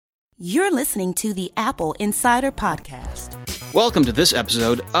You're listening to the Apple Insider Podcast. Welcome to this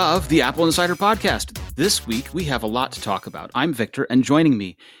episode of the Apple Insider Podcast. This week, we have a lot to talk about. I'm Victor, and joining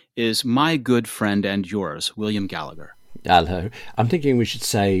me is my good friend and yours, William Gallagher. Hello. I'm thinking we should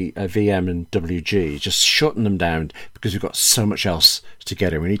say VM and WG, just shorten them down because we've got so much else to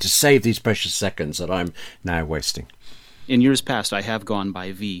get in. We need to save these precious seconds that I'm now wasting. In years past, I have gone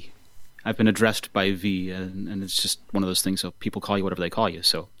by V. I've been addressed by V, and it's just one of those things, so people call you whatever they call you.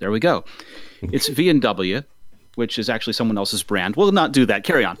 So there we go. It's V and W, which is actually someone else's brand. We'll not do that.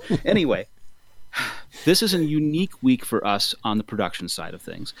 Carry on. Anyway, this is a unique week for us on the production side of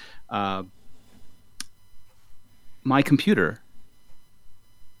things. My computer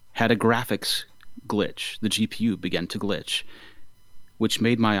had a graphics glitch. The GPU began to glitch, which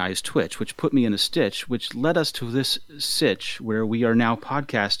made my eyes twitch, which put me in a stitch, which led us to this sitch where we are now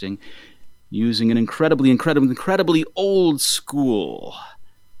podcasting using an incredibly old school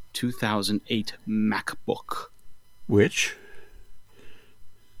 2008 MacBook. Which?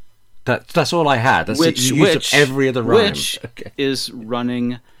 That's all I had. That's it. You used up every other rhyme. Which is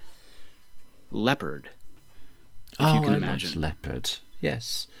running Leopard. If you can imagine. Leopard.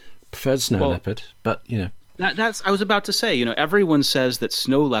 Yes. Preferred Snow Leopard, but you know. That's I was about to say, everyone says that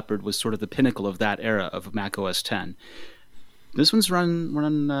Snow Leopard was sort of the pinnacle of that era of Mac OS X. This one's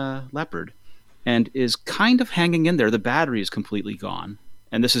run Leopard and is kind of hanging in there. The battery is completely gone.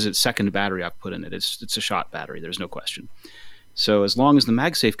 And this is its second battery I've put in it. It's a shot battery, there's no question. So as long as the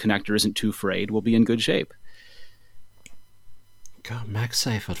MagSafe connector isn't too frayed, we'll be in good shape. God,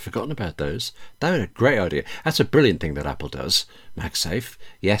 MagSafe, I'd forgotten about those. That was a great idea. That's a brilliant thing that Apple does. MagSafe,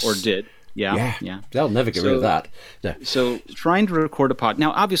 yes. Or did. Yeah. They'll never get rid of that. No. So trying to record a pod.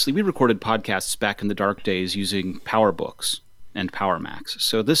 Now, obviously, we recorded podcasts back in the dark days using PowerBooks and PowerMacs.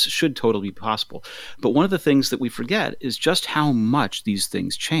 So this should totally be possible. But one of the things that we forget is just how much these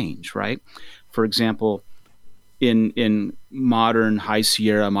things change, right? For example, in modern High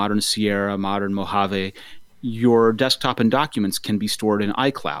Sierra, modern Sierra, modern Mojave, your desktop and documents can be stored in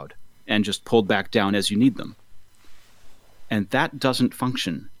iCloud and just pulled back down as you need them. And that doesn't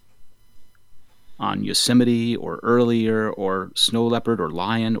function on Yosemite or earlier or Snow Leopard or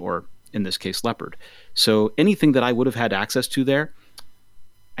Lion or, in this case, Leopard. So anything that I would have had access to there,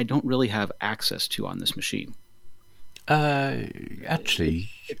 I don't really have access to on this machine. Actually,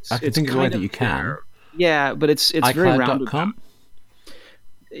 I can think of a way that you can. Yeah, but it's very roundabout.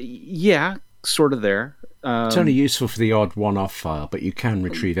 Yeah, sort of there. It's only useful for the odd one-off file, but you can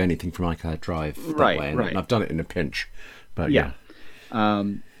retrieve anything from iCloud Drive that way. And I've done it in a pinch. But yeah.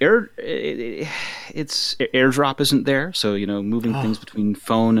 AirDrop isn't there, so moving things between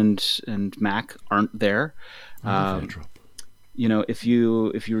phone and Mac aren't there. AirDrop. If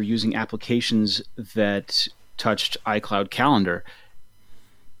you were using applications that touched iCloud Calendar,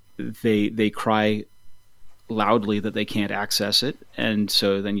 they cry loudly that they can't access it, and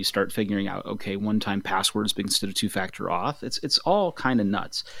so then you start figuring out, okay, one-time passwords instead of two-factor auth. It's all kind of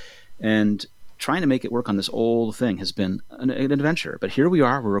nuts, and trying to make it work on this old thing has been an adventure. But here we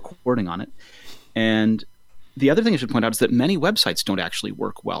are, we're recording on it. And the other thing I should point out is that many websites don't actually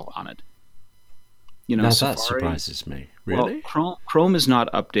work well on it. Now Safari, that surprises me. Really? Well, Chrome is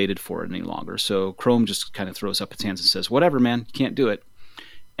not updated for it any longer. So Chrome just kind of throws up its hands and says, whatever, man, you can't do it.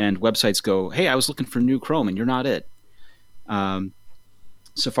 And websites go, hey, I was looking for new Chrome and you're not it.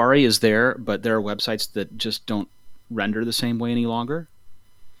 Safari is there, but there are websites that just don't render the same way any longer.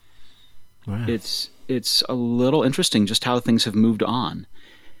 Wow. It's a little interesting just how things have moved on.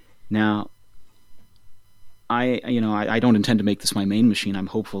 Now, I don't intend to make this my main machine. I'm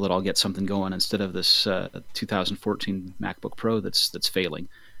hopeful that I'll get something going instead of this 2014 MacBook Pro that's failing.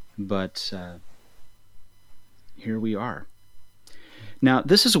 But here we are. Now,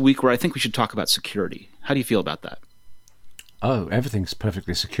 this is a week where I think we should talk about security. How do you feel about that? Oh, everything's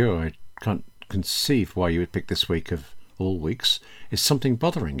perfectly secure. I can't conceive why you would pick this week of all weeks. Is something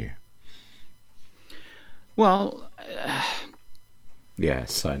bothering you? Well,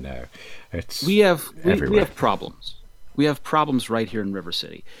 yes, I know. We have everywhere. problems. We have problems right here in River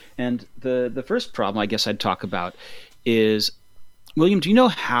City. And the first problem I guess I'd talk about is, William, do you know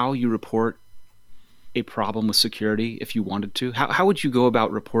how you report a problem with security if you wanted to? How would you go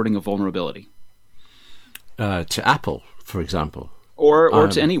about reporting a vulnerability? To Apple, for example. Or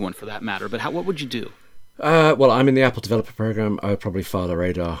to anyone for that matter. But what would you do? Well, I'm in the Apple Developer Program. I would probably file a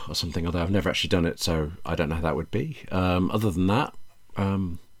radar or something, although I've never actually done it, so I don't know how that would be. Other than that,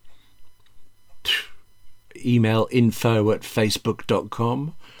 email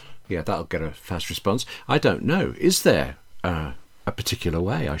info@facebook.com. Yeah, that'll get a fast response. I don't know. Is there a particular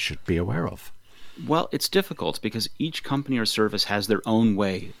way I should be aware of? Well, it's difficult because each company or service has their own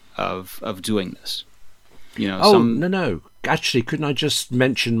way of doing this. No. Actually, couldn't I just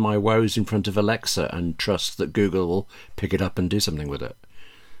mention my woes in front of Alexa and trust that Google will pick it up and do something with it?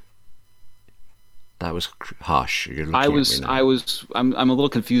 That was harsh. I'm a little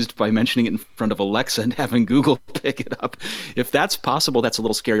confused by mentioning it in front of Alexa and having Google pick it up. If that's possible, that's a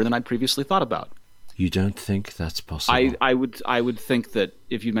little scarier than I'd previously thought about. You don't think that's possible? I would think that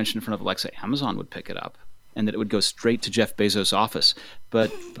if you mentioned in front of Alexa, Amazon would pick it up, and that it would go straight to Jeff Bezos' office.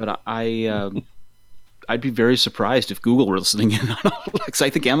 But I'd be very surprised if Google were listening in on Alexa.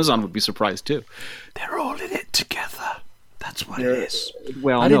 I think Amazon would be surprised too. They're all in it together. That's what it is.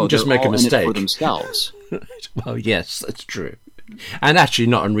 Well, I didn't just make a mistake. In it for themselves. Well, yes, that's true, and actually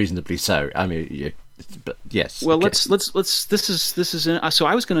not unreasonably so. I mean, but yes. Well, okay. let's. This is. So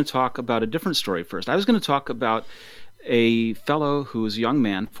I was going to talk about a different story first. I was going to talk about a fellow who was a young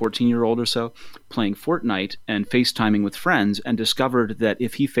man, 14-year-old or so, playing Fortnite and FaceTiming with friends, and discovered that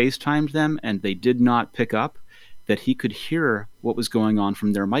if he FaceTimed them and they did not pick up, that he could hear what was going on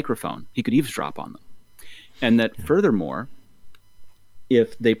from their microphone. He could eavesdrop on them. And that furthermore,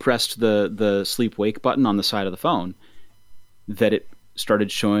 if they pressed the sleep-wake button on the side of the phone, that it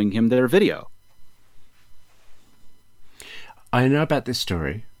started showing him their video. I know about this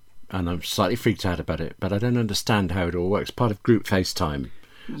story, and I'm slightly freaked out about it, but I don't understand how it all works. Part of group FaceTime.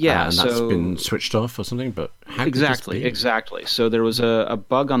 Yeah, and that's been switched off or something, but how Exactly. So there was a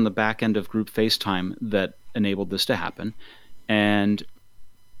bug on the back end of group FaceTime that enabled this to happen, and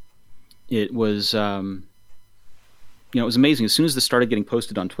it was, it was amazing. As soon as this started getting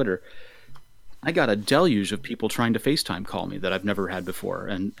posted on Twitter, I got a deluge of people trying to FaceTime call me that I've never had before,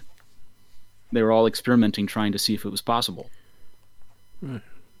 and they were all experimenting, trying to see if it was possible. Right.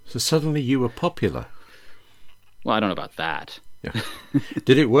 So suddenly you were popular. Well, I don't know about that. Yeah.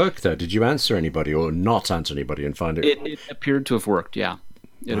 Did it work, though? Did you answer anybody or not answer anybody and find it? It appeared to have worked, yeah.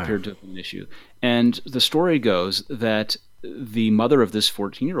 It appeared to have been an issue. And the story goes that the mother of this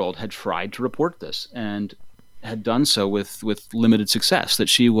 14-year-old had tried to report this and had done so with limited success, that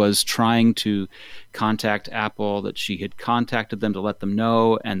she was trying to contact Apple, that she had contacted them to let them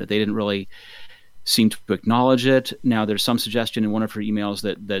know, and that they didn't really seem to acknowledge it. Now, there's some suggestion in one of her emails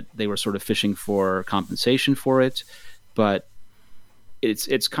that they were sort of fishing for compensation for it, but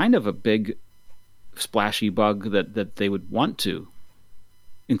it's kind of a big splashy bug that they would want to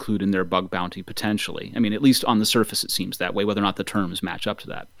include in their bug bounty potentially. I mean, at least on the surface it seems that way, whether or not the terms match up to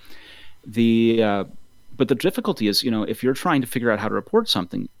that. But the difficulty is, if you're trying to figure out how to report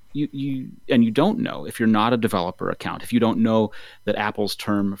something, you don't know, if you're not a developer account, if you don't know that Apple's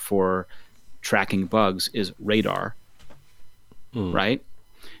term for tracking bugs is radar, right?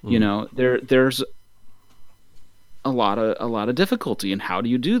 There's a lot of difficulty in how do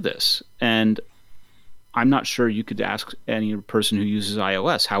you do this, and I'm not sure you could ask any person who uses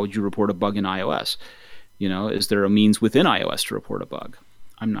iOS, how would you report a bug in iOS? Is there a means within iOS to report a bug?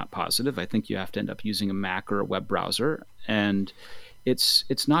 I'm not positive. I think you have to end up using a Mac or a web browser, and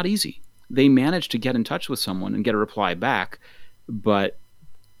it's not easy. They managed to get in touch with someone and get a reply back, but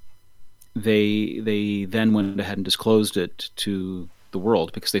they then went ahead and disclosed it to the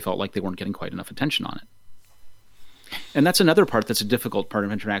world because they felt like they weren't getting quite enough attention on it. And that's another part that's a difficult part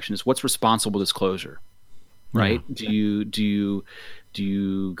of interaction, is what's responsible disclosure, right? Yeah. Do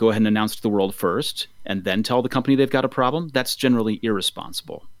you go ahead and announce to the world first and then tell the company they've got a problem? That's generally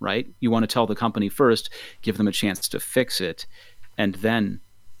irresponsible, right? You want to tell the company first, give them a chance to fix it, and then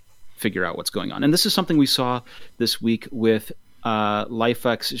figure out what's going on. And this is something we saw this week with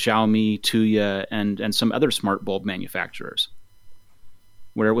LifeX, Xiaomi, Tuya, and some other smart bulb manufacturers.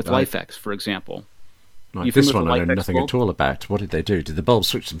 Where with LifeX, for example. Right. This one I know nothing at all about. What did they do? Did the bulbs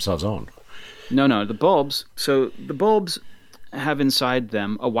switch themselves on? No, the bulbs. So the bulbs have inside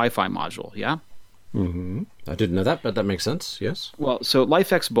them a Wi-Fi module, yeah? Mm-hmm. I didn't know that, but that makes sense, yes. Well, so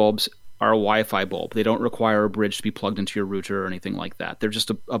LifeX bulbs are a Wi-Fi bulb. They don't require a bridge to be plugged into your router or anything like that. They're just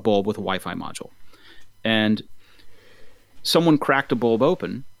a bulb with a Wi-Fi module. And someone cracked a bulb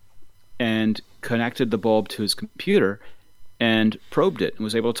open and connected the bulb to his computer and probed it and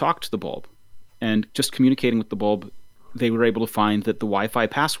was able to talk to the bulb. And just communicating with the bulb, they were able to find that the Wi-Fi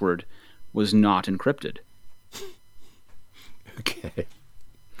password was not encrypted. Okay.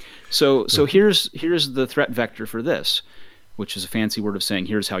 So here's the threat vector for this, which is a fancy word of saying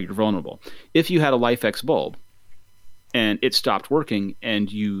here's how you're vulnerable. If you had a LifeX bulb and it stopped working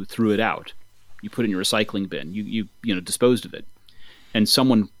and you threw it out, you put it in your recycling bin, you disposed of it, and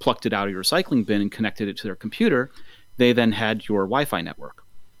someone plucked it out of your recycling bin and connected it to their computer, they then had your Wi-Fi network.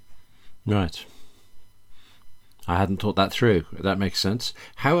 Right. I hadn't thought that through. That makes sense.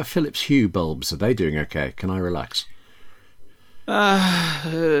 How are Philips Hue bulbs? Are they doing okay? Can I relax?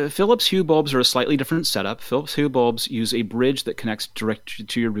 Philips Hue bulbs are a slightly different setup. Philips Hue bulbs use a bridge that connects direct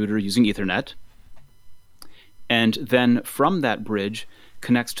to your router using Ethernet. And then from that bridge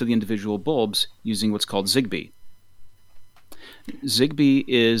connects to the individual bulbs using what's called Zigbee. Zigbee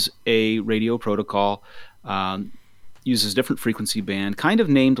is a radio protocol, uses a different frequency band, kind of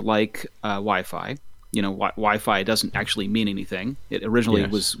named like Wi-Fi. Wi-Fi doesn't actually mean anything. It originally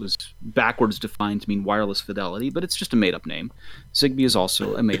was backwards defined to mean wireless fidelity, but it's just a made-up name. Zigbee is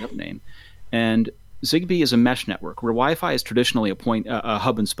also a made-up name. And Zigbee is a mesh network, where Wi-Fi is traditionally a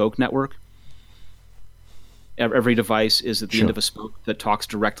hub-and-spoke network. Every device is at the end of a spoke that talks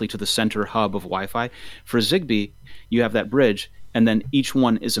directly to the center hub of Wi-Fi. For Zigbee, you have that bridge, and then each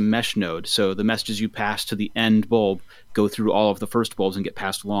one is a mesh node. So the messages you pass to the end bulb go through all of the first bulbs and get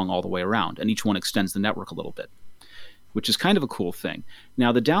passed along all the way around, and each one extends the network a little bit, which is kind of a cool thing.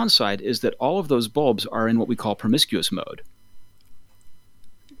 Now, the downside is that all of those bulbs are in what we call promiscuous mode.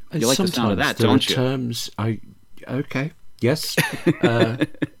 You like the sound of that, don't you? Okay, yes.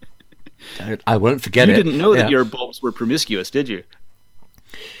 I won't forget it. You didn't know that your bulbs were promiscuous, did you?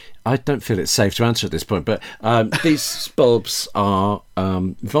 I don't feel it's safe to answer at this point, but these bulbs are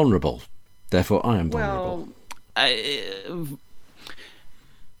vulnerable. Therefore, I am vulnerable.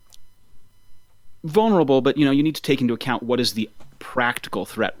 Vulnerable, but you need to take into account what is the practical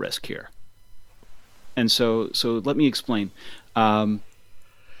threat risk here. And so let me explain.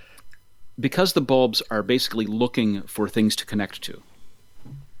 Because the bulbs are basically looking for things to connect to.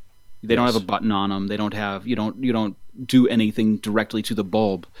 They don't have a button on them. They don't have you don't do anything directly to the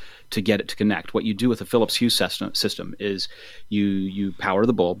bulb to get it to connect. What you do with a Philips Hue system is you power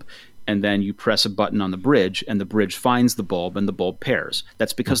the bulb, and then you press a button on the bridge, and the bridge finds the bulb, and the bulb pairs.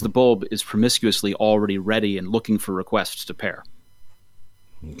 That's because the bulb is promiscuously already ready and looking for requests to pair.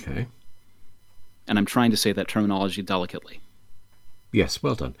 Okay. And I'm trying to say that terminology delicately. Yes,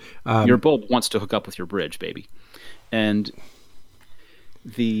 well done. Your bulb wants to hook up with your bridge, baby. And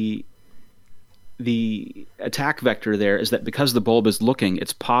the attack vector there is that because the bulb is looking,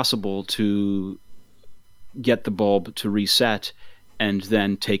 it's possible to get the bulb to reset and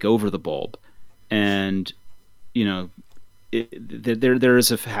then take over the bulb. And, there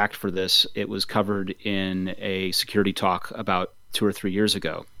is a hack for this. It was covered in a security talk about 2 or 3 years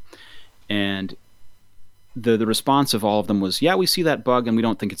ago. And the response of all of them was, yeah, we see that bug and we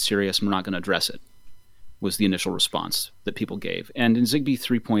don't think it's serious and we're not going to address it, was the initial response that people gave. And in Zigbee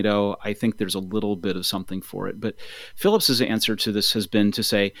 3.0, I think there's a little bit of something for it. But Philips's answer to this has been to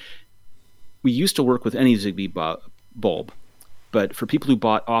say, we used to work with any Zigbee bulb, but for people who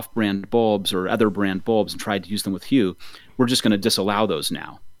bought off-brand bulbs or other brand bulbs and tried to use them with Hue, we're just going to disallow those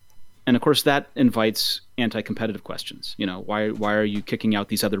now. And of course, that invites anti-competitive questions. Why are you kicking out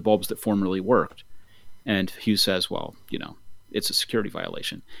these other bulbs that formerly worked? And Hue says, well, it's a security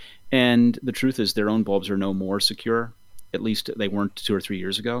violation. And the truth is their own bulbs are no more secure. At least they weren't 2 or 3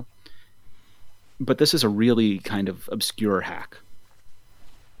 years ago. But this is a really kind of obscure hack.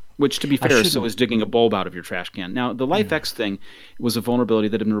 Which, to be fair, so is digging a bulb out of your trash can. Now, the LifeX thing was a vulnerability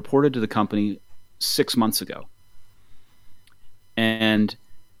that had been reported to the company 6 months ago. And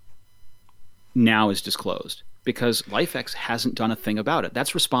now is disclosed. Because LifeX hasn't done a thing about it.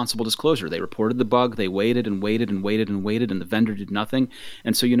 That's responsible disclosure. They reported the bug, they waited and waited and waited and waited, and the vendor did nothing.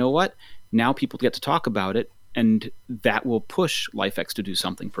 And so you know what? Now people get to talk about it, and that will push LifeX to do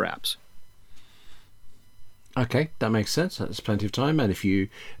something, perhaps. Okay, that makes sense. That's plenty of time. And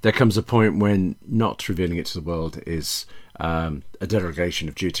there comes a point when not revealing it to the world is a derogation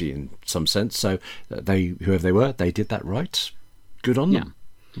of duty in some sense. So whoever they were, they did that right. Good on them.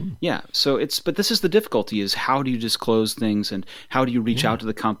 Yeah, but this is the difficulty, is how do you disclose things, and how do you reach out to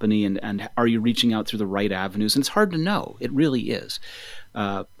the company, and are you reaching out through the right avenues? And it's hard to know. It really is.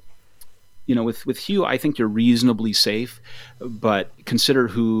 With Hue, I think you're reasonably safe, but consider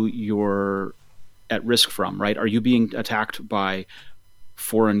who you're at risk from, right? Are you being attacked by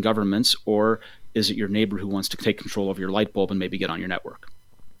foreign governments, or is it your neighbor who wants to take control of your light bulb and maybe get on your network?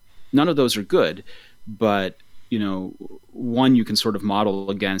 None of those are good, but one you can sort of model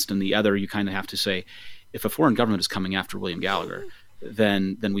against, and the other you kind of have to say, if a foreign government is coming after William Gallagher,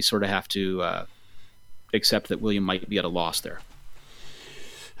 then we sort of have to accept that William might be at a loss there.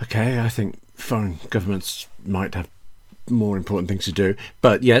 Okay, I think foreign governments might have more important things to do,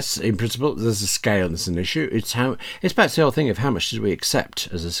 but yes, in principle, there's a scale and it's an issue. It's back to the whole thing of how much do we accept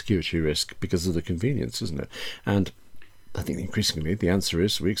as a security risk because of the convenience, isn't it? And I think increasingly the answer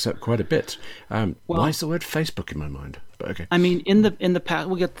is we accept quite a bit. Why is the word Facebook in my mind? But okay. I mean, in the past,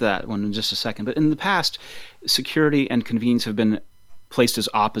 we'll get to that one in just a second. But in the past, security and convenience have been placed as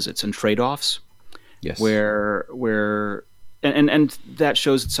opposites and trade-offs. Yes. Where and that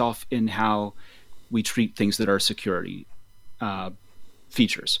shows itself in how we treat things that are security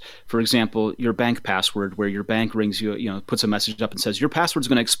features. For example, your bank password, where your bank rings you, puts a message up and says your password's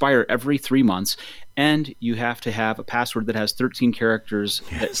going to expire every 3 months, and you have to have a password that has 13 characters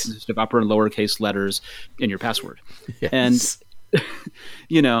that consist of upper and lowercase letters in your password. Yes. And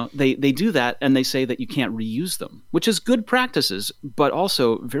they do that, and they say that you can't reuse them, which is good practices, but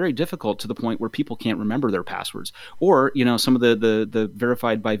also very difficult to the point where people can't remember their passwords. Or, some of the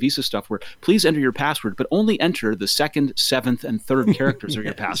verified by Visa stuff where please enter your password, but only enter the second, seventh, and third characters of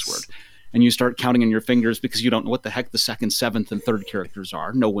your password. And you start counting on your fingers because you don't know what the heck the second, seventh, and third characters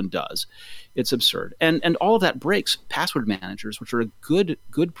are. No one does. It's absurd. And all of that breaks password managers, which are a good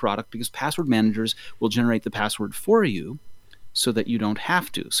product, because password managers will generate the password for you, so that you don't have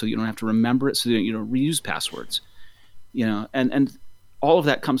to. So you don't have to remember it, so that you don't reuse passwords. And all of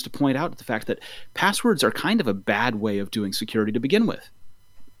that comes to point out the fact that passwords are kind of a bad way of doing security to begin with.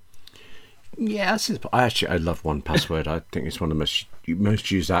 Yeah, I love 1Password. I think it's one of the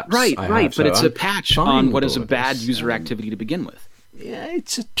most used apps. Right, but it's a patch on what is a bad user activity to begin with. Yeah,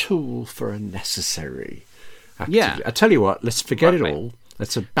 it's a tool for a necessary activity. Yeah. I tell you what, let's forget it all.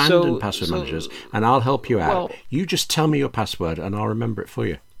 Let's abandon password managers, and I'll help you out. Well, you just tell me your password, and I'll remember it for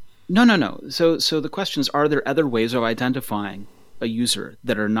you. No. So the question is, are there other ways of identifying a user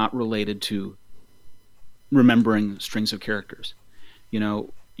that are not related to remembering strings of characters?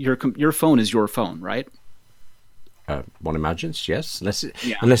 Your phone is your phone, right? One imagines, yes. Unless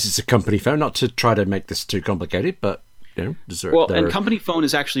it's a company phone, not to try to make this too complicated, but... company phone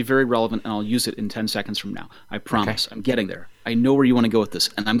is actually very relevant, and I'll use it in 10 seconds from now. I promise. Okay. I'm getting there. I know where you want to go with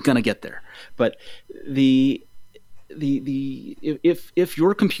this, and I'm going to get there. But if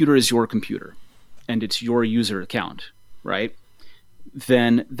your computer is your computer and it's your user account, right?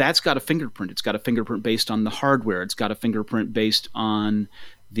 Then that's got a fingerprint. It's got a fingerprint based on the hardware. It's got a fingerprint based on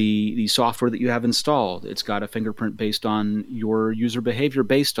the software that you have installed. It's got a fingerprint based on your user behavior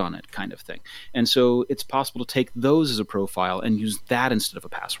based on it, kind of thing. And so it's possible to take those as a profile and use that instead of a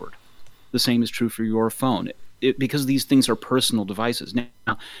password. The same is true for your phone. Because these things are personal devices.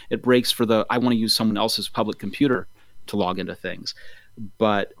 Now, it breaks for I want to use someone else's public computer to log into things.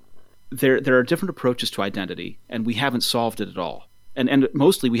 But there are different approaches to identity, and we haven't solved it at all. And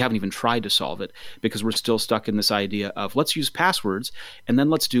mostly we haven't even tried to solve it, because we're still stuck in this idea of let's use passwords and then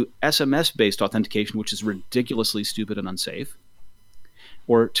let's do SMS-based authentication, which is ridiculously stupid and unsafe,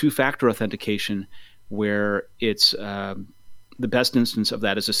 or two-factor authentication, where it's the best instance of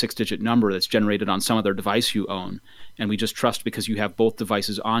that is a 6-digit number that's generated on some other device you own, and we just trust because you have both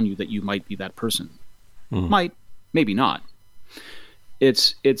devices on you that you might be that person. Might, maybe not.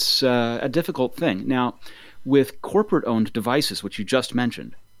 It's a difficult thing. Now, with corporate-owned devices, which you just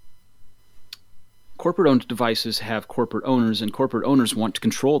mentioned, corporate-owned devices have corporate owners, and corporate owners want to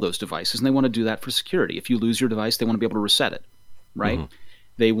control those devices, and they want to do that for security. If you lose your device, they want to be able to reset it, right? Mm-hmm.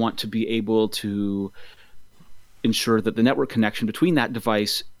 They want to be able to ensure that the network connection between that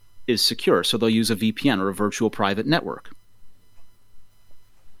device is secure, so they'll use a VPN, or a virtual private network.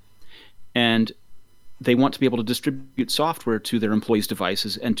 And they want to be able to distribute software to their employees'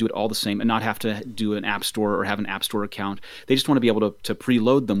 devices and do it all the same, and not have to do an app store or have an app store account. They just want to be able to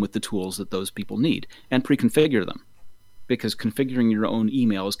preload them with the tools that those people need and pre-configure them, because configuring your own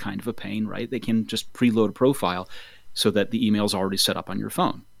email is kind of a pain, right? They can just preload a profile so that the email is already set up on your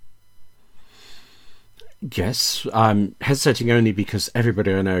phone. Yes, I'm hesitating only because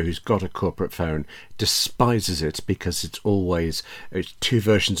everybody I know who's got a corporate phone despises it, because it's two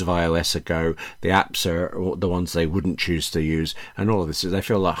versions of iOS ago. The apps are the ones they wouldn't choose to use, and all of this. They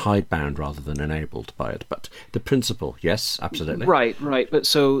feel like hidebound rather than enabled by it. But the principle, yes, absolutely. Right. But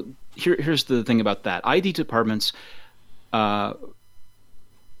so here's the thing about that. ID departments have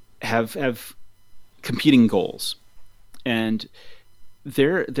competing goals, and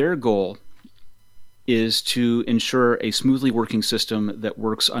their goal is to ensure a smoothly working system that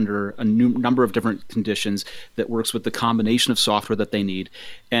works under a number of different conditions, that works with the combination of software that they need,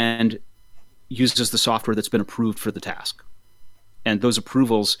 and uses the software that's been approved for the task. And those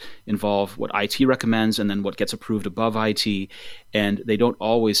approvals involve what IT recommends and then what gets approved above IT, and they don't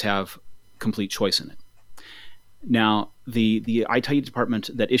always have complete choice in it. Now, the IT department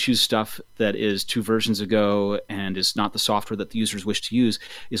that issues stuff that is 2 versions ago and is not the software that the users wish to use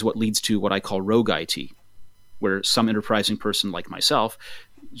is what leads to what I call rogue IT, where some enterprising person like myself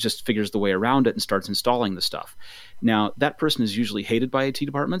just figures the way around it and starts installing the stuff. Now, that person is usually hated by IT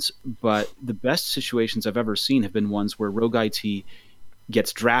departments, but the best situations I've ever seen have been ones where rogue IT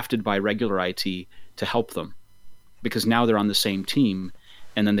gets drafted by regular IT to help them, because now they're on the same team,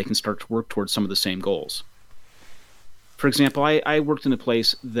 and then they can start to work towards some of the same goals. For example, I worked in a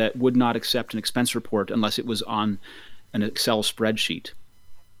place that would not accept an expense report unless it was on an Excel spreadsheet.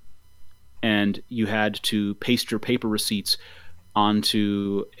 And you had to paste your paper receipts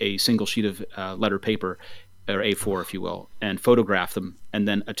onto a single sheet of letter paper, or A4, if you will, and photograph them, and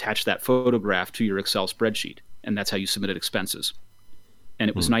then attach that photograph to your Excel spreadsheet. And that's how you submitted expenses. And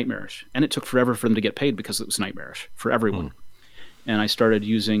it was nightmarish. And it took forever for them to get paid because it was nightmarish for everyone. And I started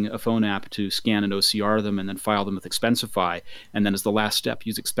using a phone app to scan and OCR them and then file them with Expensify. And then as the last step,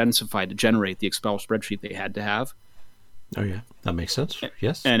 use Expensify to generate the Excel spreadsheet they had to have. Oh, yeah. That makes sense.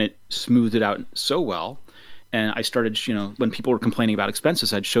 Yes. And it smoothed it out so well. And I started, when people were complaining about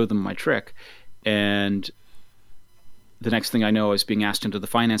expenses, I'd show them my trick. And the next thing I know, I was being asked into the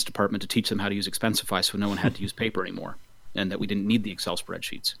finance department to teach them how to use Expensify so no one had to use paper anymore and that we didn't need the Excel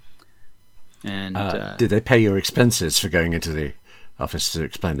spreadsheets. And did they pay your expenses for going into the office to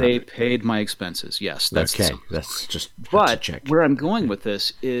explain that? They paid my expenses, yes. That's okay, that's just but to check. Where I'm going with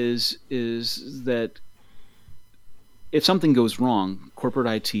this is that if something goes wrong,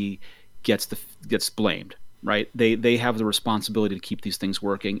 corporate IT gets blamed, right? They have the responsibility to keep these things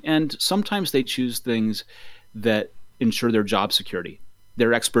working, and sometimes they choose things that ensure their job security.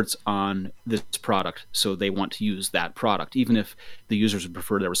 They're experts on this product, so they want to use that product, even if the users would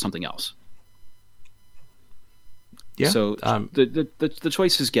prefer there was something else. Yeah. So the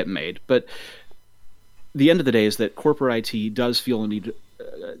choices get made, but the end of the day is that corporate IT does feel a need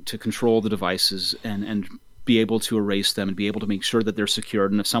to control the devices and be able to erase them and be able to make sure that they're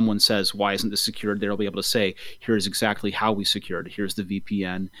secured. And if someone says, why isn't this secured? They'll be able to say, here's exactly how we secured. Here's the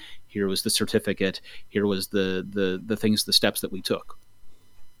VPN. Here was the certificate. Here was the things, the steps that we took.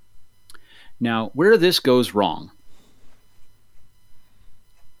 Now, where this goes wrong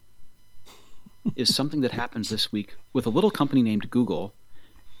is something that happens this week with a little company named Google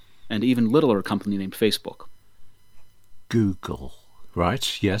and even littler company named Facebook. Google,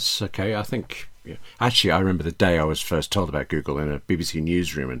 right? Yes, okay. I think, actually, I remember the day I was first told about Google in a BBC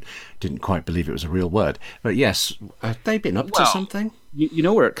newsroom and didn't quite believe it was a real word. But yes, have they been up to something? You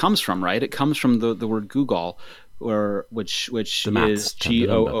know where it comes from, right? It comes from the word Google, which is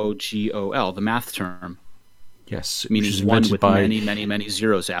Googol, the math term. Yes, meaning one with many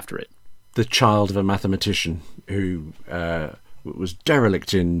zeros after it. The child of a mathematician who was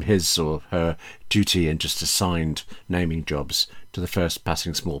derelict in his or her duty and just assigned naming jobs to the first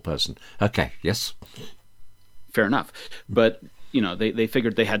passing small person. Okay, yes. Fair enough. But, they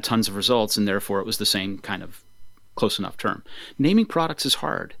figured they had tons of results and therefore it was the same kind of close enough term. Naming products is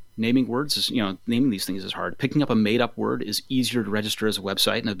hard. Naming words is, naming these things is hard. Picking up a made-up word is easier to register as a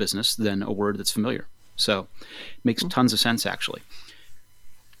website and a business than a word that's familiar. So it makes tons of sense, actually.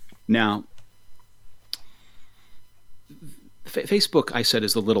 Now, Facebook, I said,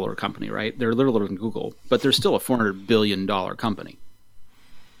 is the littler company, right? They're littler than Google, but they're still a $400 billion company.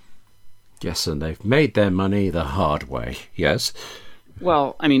 Yes, and they've made their money the hard way, yes.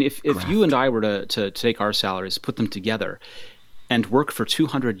 Well, I mean, if you and I were to take our salaries, put them together, and work for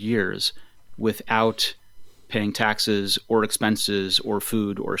 200 years without paying taxes or expenses or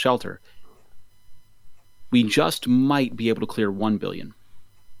food or shelter, we just might be able to clear $1 billion.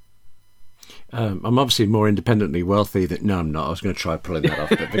 I'm obviously more independently wealthy than... No, I'm not. I was going to try pulling that off,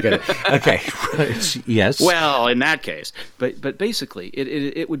 but forget it. Okay, right. Yes. Well, in that case. But basically,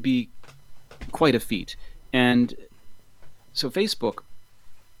 it would be quite a feat. And so Facebook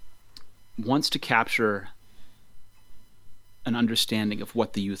wants to capture an understanding of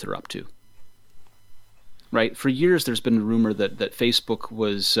what the youth are up to. Right? For years, there's been a rumor that Facebook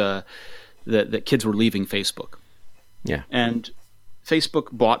was... that kids were leaving Facebook. Yeah. And Facebook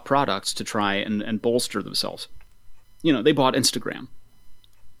bought products to try and bolster themselves. They bought Instagram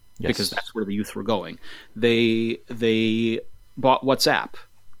because that's where the youth were going. They bought WhatsApp,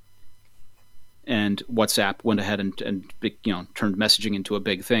 and WhatsApp went ahead and turned messaging into a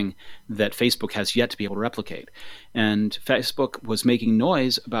big thing that Facebook has yet to be able to replicate. And Facebook was making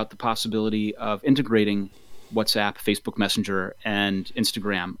noise about the possibility of integrating WhatsApp, Facebook Messenger, and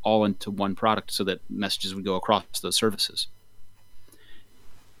Instagram all into one product so that messages would go across those services.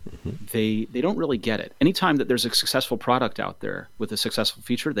 They don't really get it. Anytime that there's a successful product out there with a successful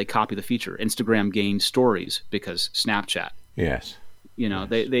feature, they copy the feature. Instagram gained stories because Snapchat. Yes.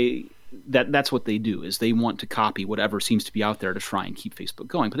 That's what they do, is they want to copy whatever seems to be out there to try and keep Facebook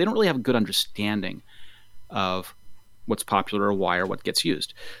going. But they don't really have a good understanding of what's popular or why or what gets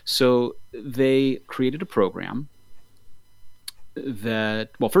used. So they created a program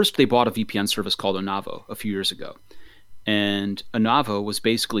first they bought a VPN service called Onavo a few years ago. And Onavo was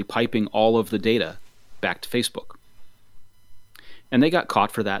basically piping all of the data back to Facebook. And they got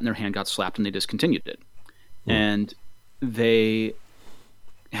caught for that, and their hand got slapped, and they discontinued it. And they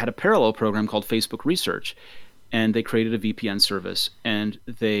had a parallel program called Facebook Research, and they created a VPN service, and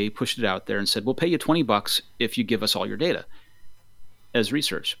they pushed it out there and said, we'll pay you $20 if you give us all your data as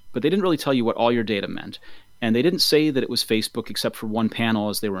research. But they didn't really tell you what all your data meant. And they didn't say that it was Facebook except for one panel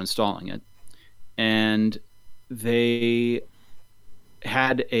as they were installing it. And they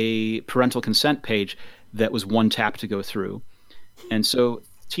had a parental consent page that was one tap to go through. And so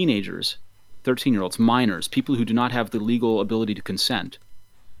teenagers, 13-year-olds, minors, people who do not have the legal ability to consent,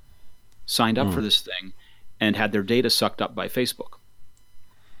 signed up for this thing and had their data sucked up by Facebook.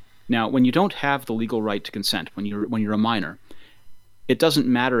 Now, when you don't have the legal right to consent, when you're a minor, it doesn't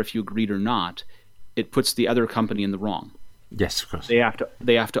matter if you agreed or not. It puts the other company in the wrong. Yes, of course. They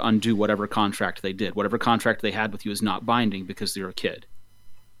have to undo whatever contract they did. Whatever contract they had with you is not binding because you're a kid.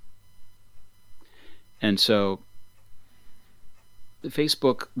 And so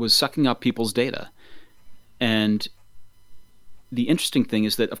Facebook was sucking up people's data. And the interesting thing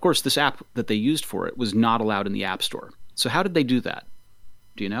is that, of course, this app that they used for it was not allowed in the App Store. So how did they do that?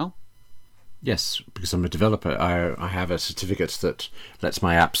 Do you know? Yes, because I'm a developer. I have a certificate that lets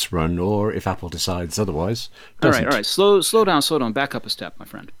my apps run, or if Apple decides otherwise, doesn't. All right. Slow down. Back up a step, my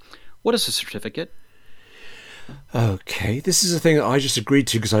friend. What is a certificate? Okay, this is a thing that I just agreed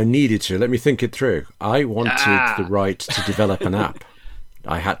to because I needed to. Let me think it through. I wanted the right to develop an app.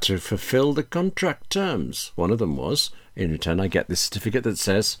 I had to fulfill the contract terms. One of them was, in return, I get this certificate that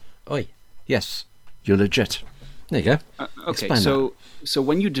says, "Oi, yes, you're legit." There you go. Okay, so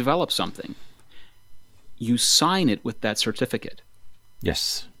when you develop something, you sign it with that certificate.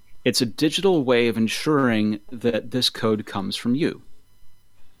 Yes. It's a digital way of ensuring that this code comes from you.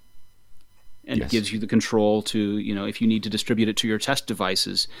 And It gives you the control to, if you need to distribute it to your test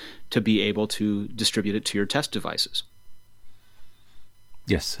devices, to be able to distribute it to your test devices.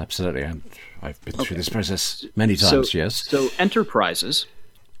 Yes, absolutely. I've been through this process many times, yes. So enterprises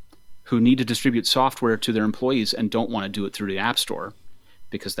who need to distribute software to their employees and don't want to do it through the App Store,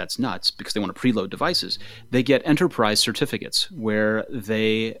 because that's nuts, because they want to preload devices, they get enterprise certificates where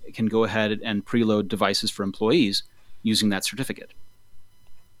they can go ahead and preload devices for employees using that certificate.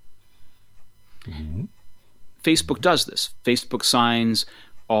 Mm-hmm. Facebook does this. Facebook signs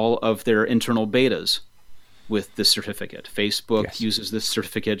all of their internal betas with this certificate. Facebook uses this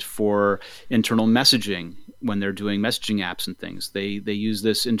certificate for internal messaging when they're doing messaging apps and things. They use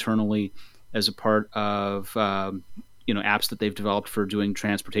this internally as a part of apps that they've developed for doing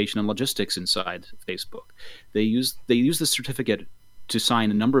transportation and logistics inside Facebook. They use this certificate to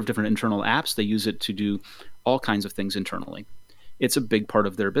sign a number of different internal apps. They use it to do all kinds of things internally. It's a big part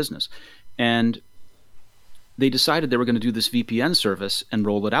of their business. And they decided they were going to do this VPN service and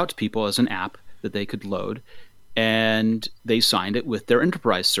roll it out to people as an app that they could load, and they signed it with their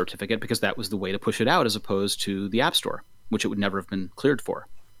enterprise certificate because that was the way to push it out as opposed to the App Store, which it would never have been cleared for.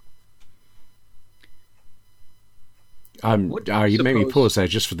 You made me pause there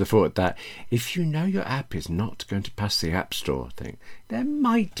just for the thought that if you know your app is not going to pass the App Store thing, there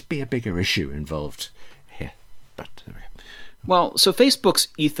might be a bigger issue involved here. But there we go. Well, so Facebook's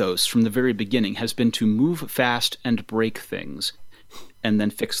ethos from the very beginning has been to move fast and break things and then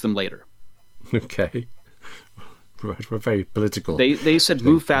fix them later. Okay. Right, we're very political. They said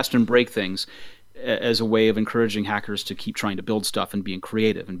move fast and break things as a way of encouraging hackers to keep trying to build stuff and being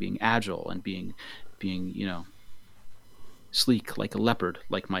creative and being agile and being sleek like a leopard,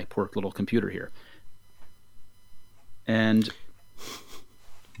 like my poor little computer here. And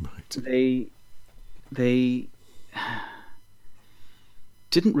they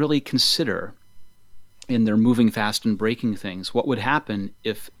didn't really consider in their moving fast and breaking things what would happen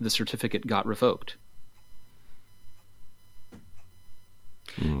if the certificate got revoked.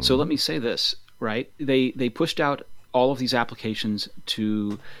 So let me say this, right? They pushed out all of these applications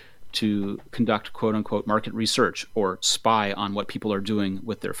to conduct quote-unquote market research or spy on what people are doing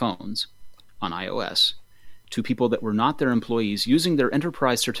with their phones on iOS to people that were not their employees using their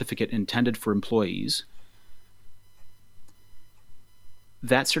enterprise certificate intended for employees.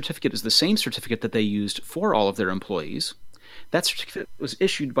 That certificate is the same certificate that they used for all of their employees. That certificate was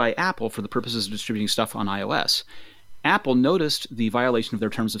issued by Apple for the purposes of distributing stuff on iOS. Apple noticed the violation of their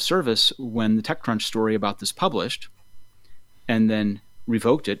terms of service when the TechCrunch story about this published, and then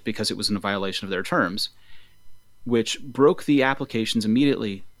revoked it because it was in a violation of their terms, which broke the applications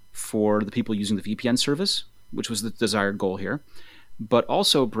immediately for the people using the VPN service, which was the desired goal here, but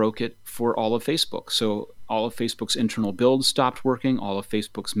also broke it for all of Facebook. So all of Facebook's internal builds stopped working, all of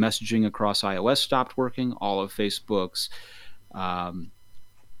Facebook's messaging across iOS stopped working, all of Facebook's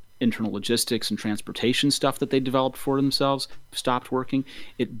internal logistics and transportation stuff that they developed for themselves stopped working.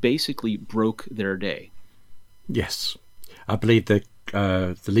 It basically broke their day. Yes. I believe the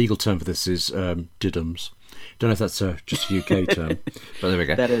legal term for this is diddums. Don't know if that's just a UK term, but there we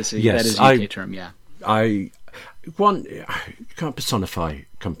go. That is a UK term, yeah. You can't personify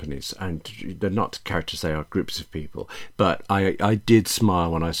companies, and they're not characters, they are groups of people. But I did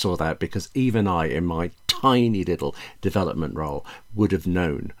smile when I saw that, because even I, in my tiny little development role, would have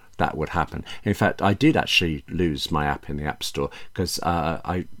known that would happen. In fact, I did actually lose my app in the App Store because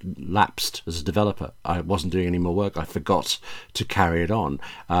I lapsed as a developer. I wasn't doing any more work. I forgot to carry it on.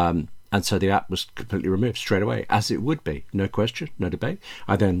 And so the app was completely removed straight away, as it would be. No question, no debate.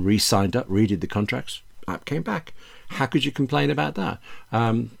 I then re-signed up, redid the contracts, app came back. How could you complain about that?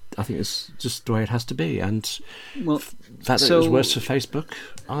 I think it's just the way it has to be. And the fact that it was worse for Facebook.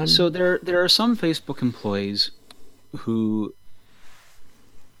 So there are some Facebook employees who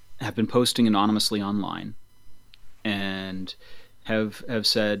have been posting anonymously online and have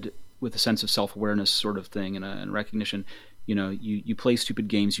said, with a sense of self-awareness sort of thing and recognition, you play stupid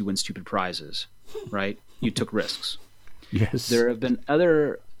games, you win stupid prizes, right? You took risks. Yes. There have been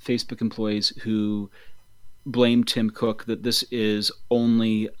other Facebook employees who blame Tim Cook that this is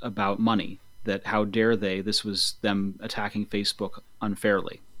only about money, that how dare they, this was them attacking Facebook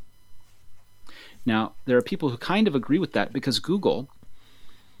unfairly. Now, there are people who kind of agree with that because Google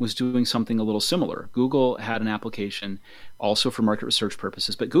was doing something a little similar. Google had an application also for market research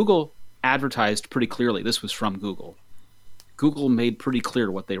purposes, but Google advertised pretty clearly this was from Google. Google made pretty clear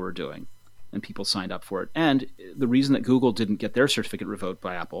what they were doing, and people signed up for it. And the reason that Google didn't get their certificate revoked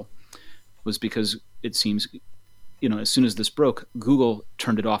by Apple was because it seems, as soon as this broke, Google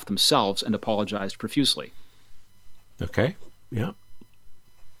turned it off themselves and apologized profusely. Okay, yeah.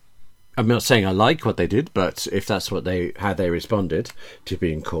 I'm not saying I like what they did, but if that's how they responded to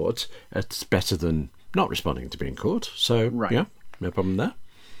being caught, it's better than not responding to being caught. So, right. Yeah, no problem there.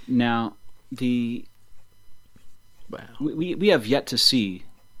 Now, we have yet to see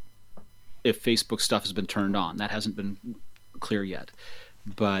if Facebook stuff has been turned on. That hasn't been clear yet.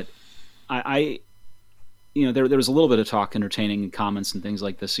 But there was a little bit of talk, entertaining comments and things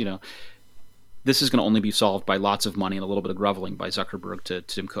like this. This is going to only be solved by lots of money and a little bit of groveling by Zuckerberg to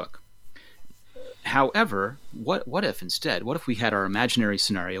Tim Cook. However, what if instead? What if we had our imaginary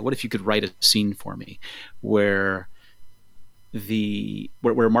scenario? What if you could write a scene for me where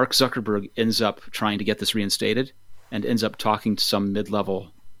Mark Zuckerberg ends up trying to get this reinstated and ends up talking to some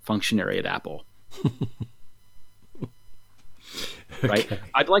mid-level functionary at Apple? Right? Okay.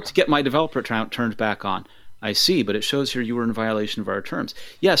 I'd like to get my developer account turned back on. I see, but it shows here you were in violation of our terms.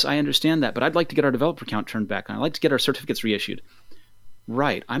 Yes, I understand that, but I'd like to get our developer account turned back on. I'd like to get our certificates reissued.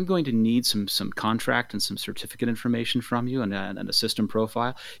 Right. I'm going to need some contract and some certificate information from you and a system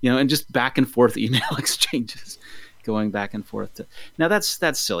profile, and just back and forth email exchanges going back and forth. Now that's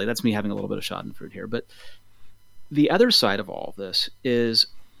silly. That's me having a little bit of schadenfreude here. But the other side of all of this is,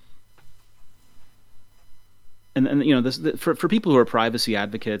 for people who are privacy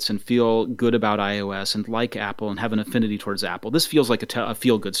advocates and feel good about iOS and like Apple and have an affinity towards Apple, this feels like a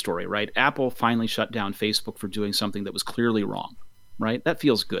feel-good story, right? Apple finally shut down Facebook for doing something that was clearly wrong. Right? That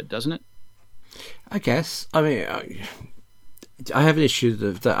feels good, doesn't it? I guess. I mean, I have an issue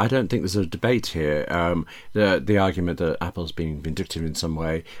that I don't think there's a debate here. The argument that Apple's being vindictive in some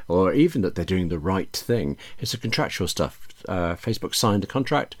way, or even that they're doing the right thing, it's the contractual stuff. Facebook signed the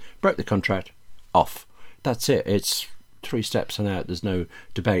contract, broke the contract, off. That's it. It's 3 steps and out. There's no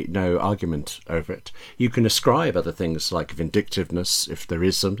debate, no argument over it. You can ascribe other things like vindictiveness, if there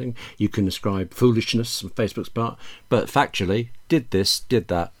is something. You can ascribe foolishness on Facebook's part. But factually, did this, did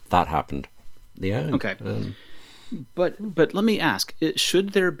that, that happened. Yeah. Okay. But let me ask,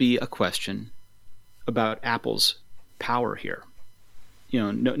 should there be a question about Apple's power here?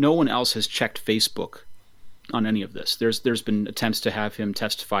 No one else has checked Facebook on any of this. There's been attempts to have him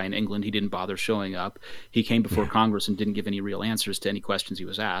testify in England. He didn't bother showing up. He came before Congress and didn't give any real answers to any questions he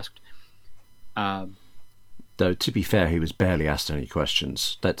was asked. Though, to be fair, he was barely asked any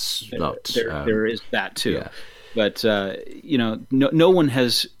questions. That's not... There is that, too. Yeah. But,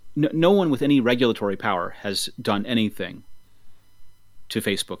 no one with any regulatory power has done anything to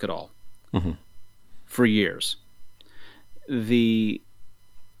Facebook at all for years. The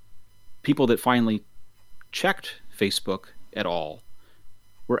people that finally checked Facebook at all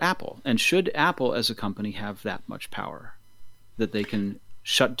were Apple. And should Apple as a company have that much power that they can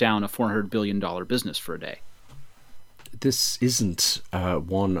shut down a $400 billion business for a day? This isn't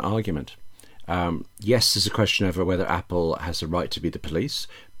one argument. Yes, there's a question over whether Apple has a right to be the police,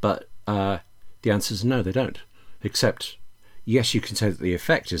 but the answer is no, they don't. Except, yes, you can say that the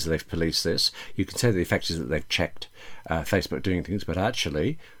effect is that they've policed this. You can say the effect is that they've checked Facebook doing things, but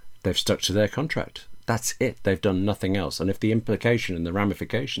actually they've stuck to their contract. That's it. They've done nothing else. And if the implication and the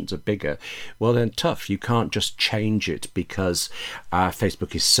ramifications are bigger, well, then tough. You can't just change it because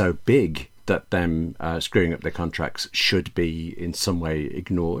Facebook is so big that them screwing up their contracts should be in some way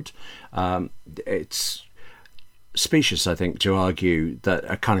ignored. It's specious, I think, to argue that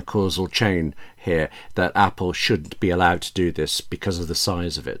a kind of causal chain here, that Apple shouldn't be allowed to do this because of the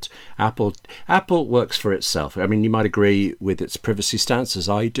size of it. Apple works for itself. I mean, you might agree with its privacy stance, as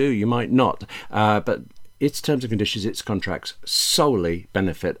I do. You might not. But its terms and conditions, its contracts solely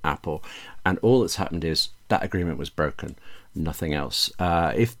benefit Apple. And all that's happened is that agreement was broken. Nothing else.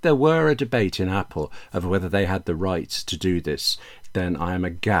 If there were a debate in Apple over whether they had the right to do this, then I am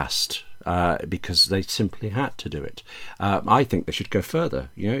aghast. Because they simply had to do it. I think they should go further.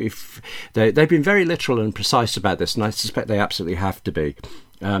 If they've been very literal and precise about this, and I suspect they absolutely have to be.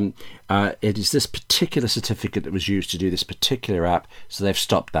 It is this particular certificate that was used to do this particular app, so they've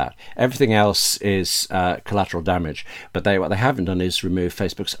stopped that. Everything else is collateral damage, but what they haven't done is remove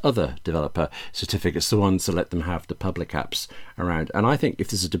Facebook's other developer certificates, the ones that let them have the public apps around. And I think if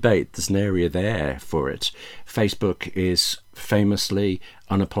there's a debate, there's an area there for it. Facebook is famously,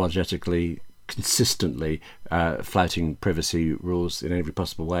 unapologetically, consistently flouting privacy rules in every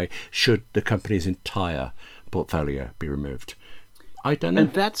possible way. Should the company's entire portfolio be removed? I don't know.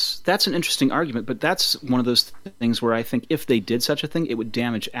 And that's an interesting argument, but that's one of those things where I think if they did such a thing, it would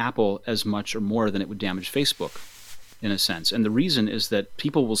damage Apple as much or more than it would damage Facebook, in a sense. And the reason is that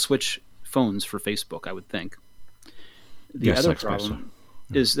people will switch phones for Facebook, I would think. The other problem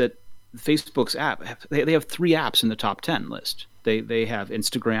is that Facebook's app, they have 3 apps in the top 10 list. They have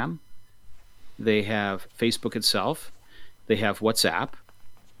Instagram, they have Facebook itself, they have WhatsApp,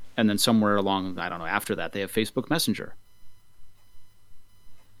 and then somewhere along, I don't know, after that, they have Facebook Messenger.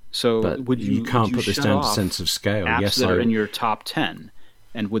 So but you can't put this down to sense of scale. Apps that are in your top 10,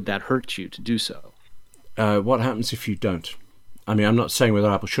 and would that hurt you to do so? What happens if you don't? I mean, I'm not saying whether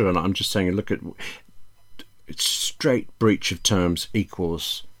Apple should or not. I'm just saying, look at it's straight breach of terms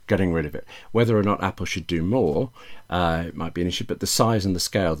equals getting rid of it. Whether or not Apple should do more, it might be an issue. But the size and the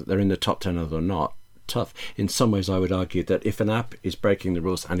scale, that they're in the top 10 or they're not, tough. In some ways, I would argue that if an app is breaking the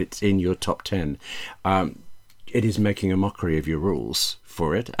rules and it's in your top 10, it is making a mockery of your rules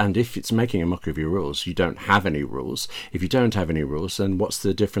for it. And if it's making a mockery of your rules, you don't have any rules. If you don't have any rules, then what's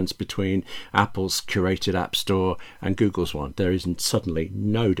the difference between Apple's curated app store and Google's one? There isn't suddenly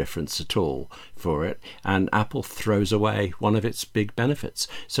no difference at all for it. And Apple throws away one of its big benefits.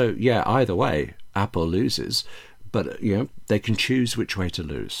 So yeah, either way, Apple loses, but they can choose which way to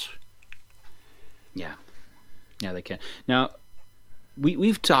lose. Yeah, they can. Now,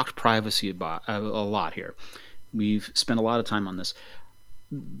 we've talked privacy about a lot here. We've spent a lot of time on this.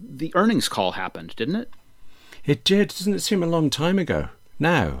 The earnings call happened, didn't it? It did. Doesn't it seem a long time ago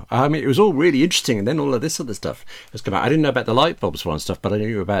now? I mean, it was all really interesting, and then all of this other stuff has come out. I didn't know about the light bulbs one stuff, but I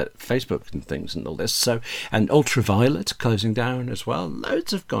knew about Facebook and things and all this. So, and ultraviolet closing down as well.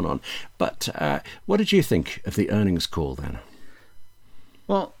 Loads have gone on. But what did you think of the earnings call then?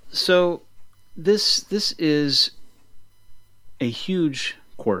 Well, so this is a huge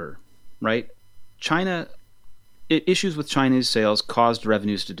quarter, right? Issues with Chinese sales caused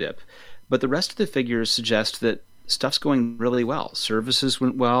revenues to dip, but the rest of the figures suggest that stuff's going really well. Services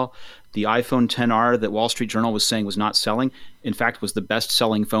went well. The iPhone XR that Wall Street Journal was saying was not selling, in fact, was the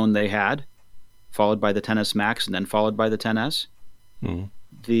best-selling phone they had, followed by the XS Max and then followed by the XS.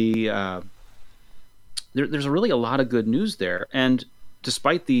 There's really a lot of good news there, and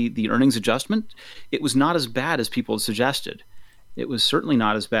despite the earnings adjustment, it was not as bad as people had suggested. It was certainly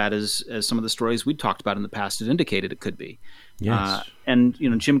not as bad as some of the stories we'd talked about in the past had indicated it could be. Yes. And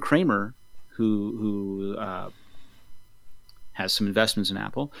Jim Cramer, who has some investments in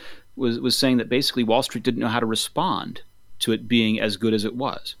Apple, was saying that basically Wall Street didn't know how to respond to it being as good as it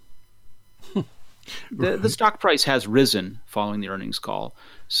was. The stock price has risen following the earnings call,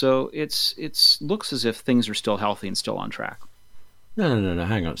 so it looks as if things are still healthy and still on track. No,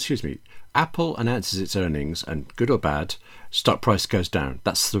 hang on, excuse me. Apple announces its earnings, and good or bad, stock price goes down.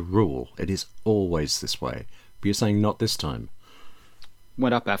 That's the rule. It is always this way. But you're saying not this time.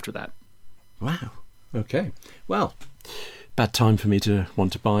 Went up after that. Wow. Okay. Well, bad time for me to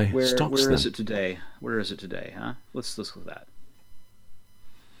want to buy stocks then. Where is it today? Where is it today, huh? Let's look at that.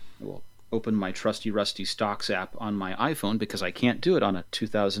 I will open my trusty rusty stocks app on my iPhone because I can't do it on a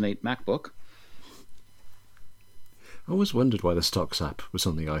 2008 MacBook. I always wondered why the stocks app was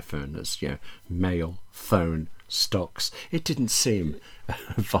on the iPhone as, mail, phone, stocks. It didn't seem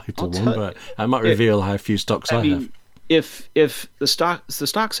a vital one, but I might reveal how few stocks I have. If the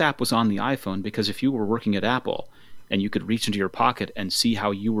stocks app was on the iPhone, because if you were working at Apple and you could reach into your pocket and see how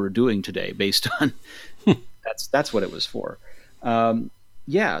you were doing today based on that's what it was for.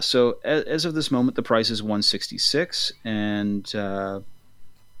 So as of this moment, the price is $166, and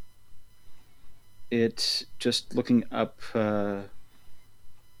it just looking up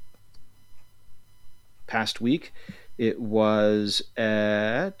past week, it was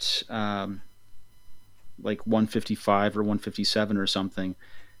at like 155 or 157 or something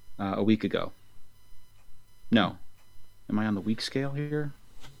a week ago. No, am I on the week scale here?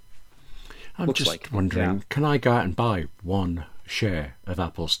 I'm Looks just wondering, yeah. Can I go out and buy one share of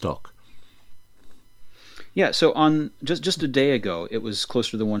Apple stock? Yeah, so on just a day ago, it was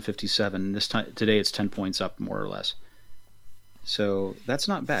closer to the 157. Today, it's 10 points up, more or less. So that's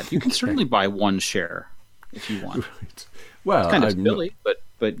not bad. You can certainly buy one share if you want. Right. Well, it's kind of silly,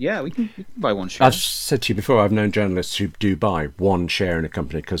 but yeah, we can buy one share. I've said to you before, I've known journalists who do buy one share in a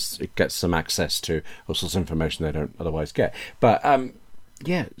company because it gets them access to all sorts of information they don't otherwise get. But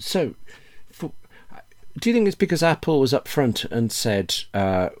so do you think it's because Apple was upfront and said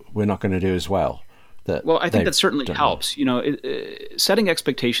we're not going to do as well? Well, I think that certainly helps. You know, setting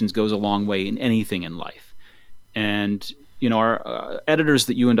expectations goes a long way in anything in life. And, you know, our editors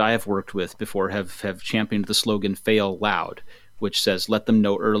that you and I have worked with before have championed the slogan "Fail Loud," which says, let them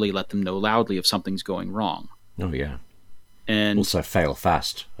know early, let them know loudly if something's going wrong. Oh, yeah. And also fail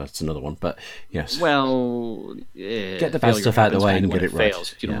fast. That's another one, but yes. Well, get the bad stuff out of the way and get it right.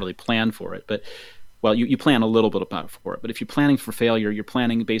 Fails if you don't really plan for it. But, well, you plan a little bit for it. But if you're planning for failure, you're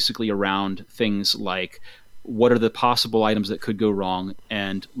planning basically around things like what are the possible items that could go wrong,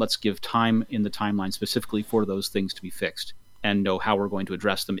 and let's give time in the timeline specifically for those things to be fixed and know how we're going to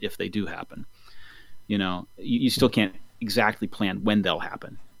address them if they do happen. You know, you still can't exactly plan when they'll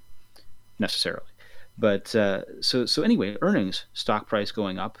happen necessarily. But so anyway, earnings, stock price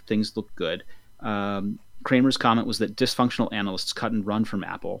going up, things look good. Kramer's comment was that dysfunctional analysts cut and run from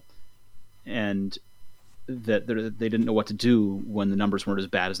Apple, and that they didn't know what to do when the numbers weren't as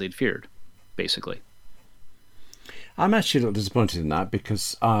bad as they'd feared, basically. I'm actually not disappointed in that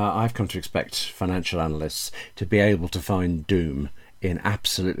because I've come to expect financial analysts to be able to find doom in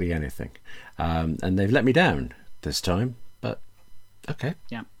absolutely anything. And they've let me down this time, but okay.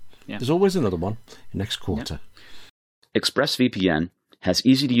 Yeah. There's always another one next quarter. Yeah. ExpressVPN has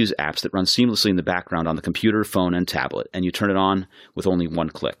easy-to-use apps that run seamlessly in the background on the computer, phone, and tablet, and you turn it on with only one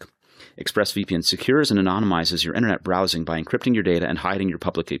click. ExpressVPN secures and anonymizes your internet browsing by encrypting your data and hiding your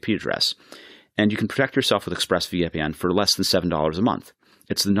public IP address. And you can protect yourself with ExpressVPN for less than $7 a month.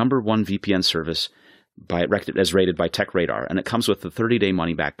 It's the #1 VPN service as rated by TechRadar, and it comes with a 30-day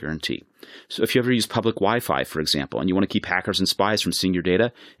money-back guarantee. So if you ever use public Wi-Fi, for example, and you want to keep hackers and spies from seeing your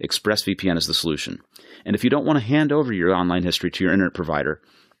data, ExpressVPN is the solution. And if you don't want to hand over your online history to your internet provider,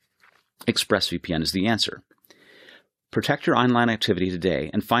 ExpressVPN is the answer. Protect your online activity today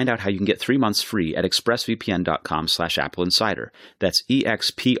and find out how you can get 3 months free at expressvpn.com/Apple Insider. That's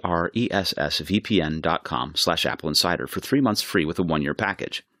expressvpn.com/Apple Insider for 3 months free with a 1-year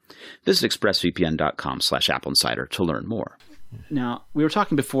package. Visit expressvpn.com/Apple Insider to learn more. Now, we were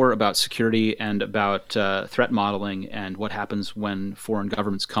talking before about security and about threat modeling and what happens when foreign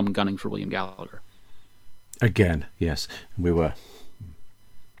governments come gunning for William Gallagher. Again, yes, we were.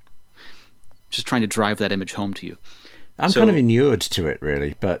 Just trying to drive that image home to you. I'm kind of inured to it,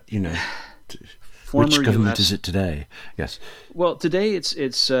 really, but, you know, which government is it today? Yes. Well, today it's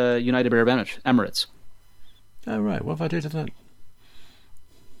United Arab Emirates. Oh, right. What have I done to that?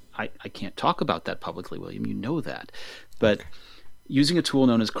 I can't talk about that publicly, William. You know that. But using a tool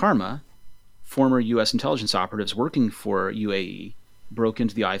known as Karma, former U.S. intelligence operatives working for UAE broke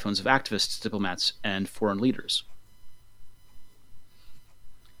into the iPhones of activists, diplomats, and foreign leaders.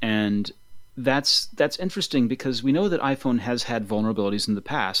 And that's interesting because we know that iPhone has had vulnerabilities in the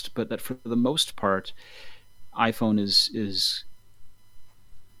past, but that for the most part, iPhone is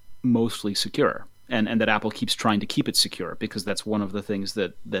mostly secure. And that Apple keeps trying to keep it secure because that's one of the things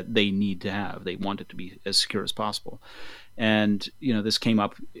that they need to have. They want it to be as secure as possible. And, you know, this came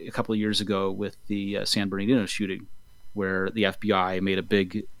up a couple of years ago with the San Bernardino shooting where the FBI made a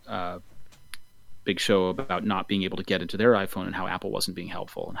big show about not being able to get into their iPhone and how Apple wasn't being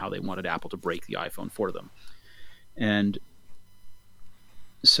helpful and how they wanted Apple to break the iPhone for them. And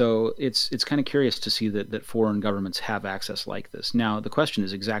so it's kind of curious to see that foreign governments have access like this. Now, the question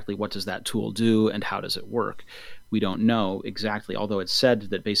is exactly what does that tool do and how does it work? We don't know exactly, although it's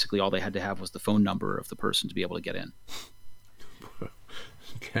said that basically all they had to have was the phone number of the person to be able to get in.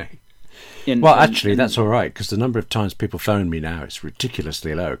 Okay. Actually, that's all right, because the number of times people phone me now is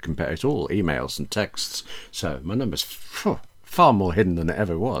ridiculously low compared to all emails and texts. So my number's far more hidden than it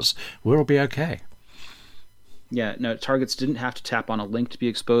ever was. We'll be okay. Yeah, no, targets didn't have to tap on a link to be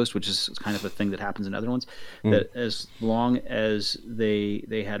exposed, which is kind of a thing that happens in other ones. That as long as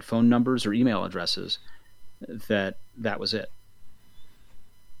they had phone numbers or email addresses, that was it.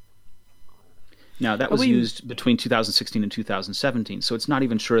 Now, that was used between 2016 and 2017, so it's not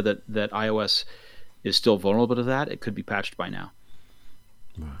even sure that iOS is still vulnerable to that. It could be patched by now.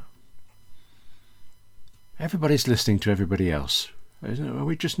 Wow. Everybody's listening to everybody else. Are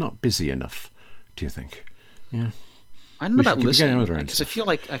we just not busy enough, do you think? Yeah. I don't know about listening, because I feel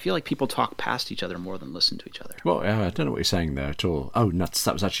like people talk past each other more than listen to each other. Well, I don't know what you're saying there at all. Oh, nuts!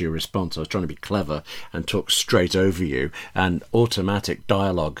 That was actually a response. I was trying to be clever and talk straight over you, and automatic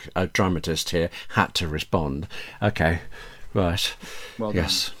dialogue dramatist here had to respond. Okay, right. Well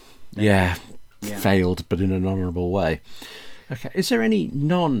yes. Done. Yeah. Failed, but in an honourable way. Okay. Is there any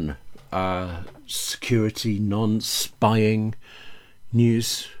non-security, non-spying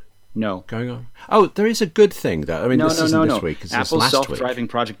news? No. Going on? Oh, there is a good thing, though. I mean, this isn't this week. It's Apple's last self-driving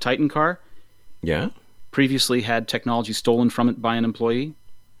week. Project Titan car previously had technology stolen from it by an employee.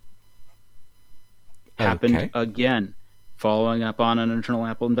 Happened again. Following up on an internal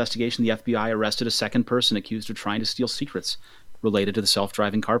Apple investigation, the FBI arrested a second person accused of trying to steal secrets related to the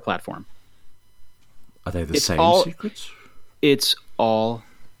self-driving car platform. Are they the same secrets? It's all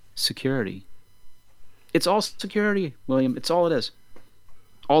security. It's all security, William. It's all it is.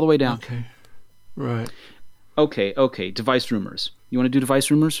 All the way down. Okay. Right. Okay. Device rumors. You want to do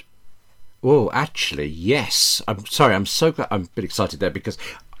device rumors? Oh, actually, yes. I'm sorry. I'm so glad. I'm a bit excited there because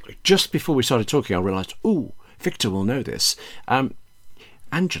just before we started talking, I realised, Victor will know this.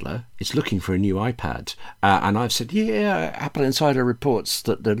 Angela is looking for a new iPad. And I've said, Apple Insider reports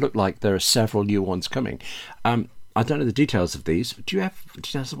that there look like there are several new ones coming. I don't know the details of these. Do you have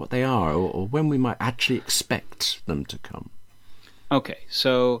details of what they are or when we might actually expect them to come? Okay,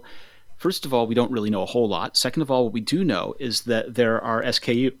 so first of all, we don't really know a whole lot. Second of all, what we do know is that there are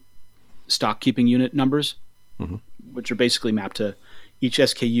SKU, stock keeping unit numbers, which are basically mapped to each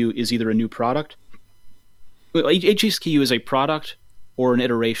SKU is either a new product. Well, each SKU is a product or an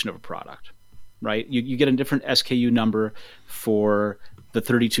iteration of a product, right? You get a different SKU number for the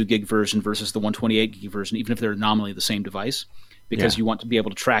 32 gig version versus the 128 gig version, even if they're nominally the same device, because you want to be able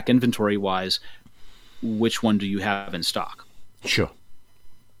to track inventory-wise which one do you have in stock. Sure.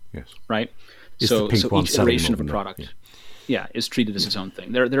 Yes. Right. Is so each iteration of a product, is treated as its own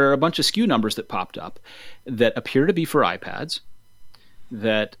thing. There are a bunch of SKU numbers that popped up that appear to be for iPads.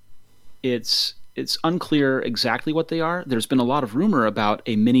 That it's unclear exactly what they are. There's been a lot of rumor about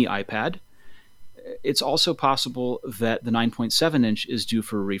a mini iPad. It's also possible that the 9.7 inch is due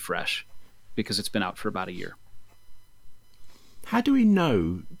for a refresh because it's been out for about a year. How do we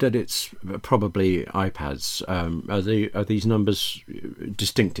know that it's probably iPads? Are these numbers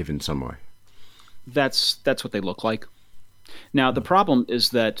distinctive in some way? That's what they look like. Now, the problem is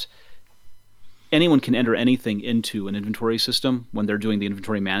that anyone can enter anything into an inventory system when they're doing the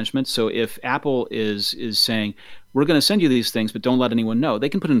inventory management. So if Apple is saying, we're going to send you these things, but don't let anyone know, they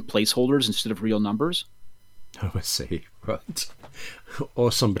can put in placeholders instead of real numbers. Oh, I see. Right.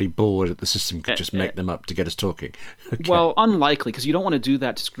 Or somebody bored at the system could just make them up to get us talking. Okay. Well, unlikely, because you don't want to do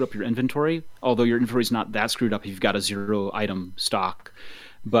that to screw up your inventory, although your inventory is not that screwed up if you've got a 0-item stock.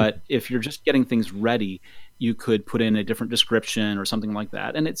 But if you're just getting things ready, you could put in a different description or something like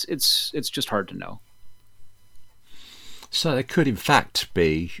that, and it's just hard to know. So there could, in fact,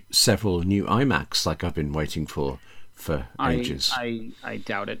 be several new iMacs like I've been waiting for ages. I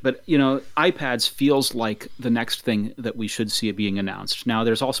doubt it. But, iPads feels like the next thing that we should see being announced. Now,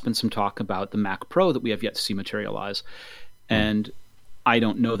 there's also been some talk about the Mac Pro that we have yet to see materialize. And I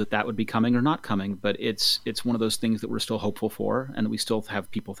don't know that would be coming or not coming, but it's one of those things that we're still hopeful for and that we still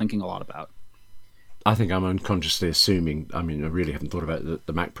have people thinking a lot about. I think I'm unconsciously assuming, I really haven't thought about it, that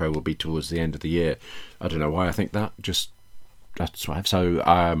the Mac Pro will be towards the end of the year. I don't know why I think that. That's why.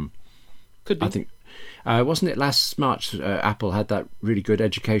 So, could be. I think... wasn't it last March Apple had that really good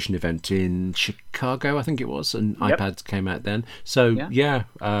education event in Chicago, I think it was, and iPads came out then. So,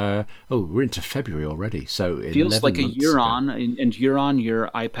 we're into February already. So it feels like a year on, and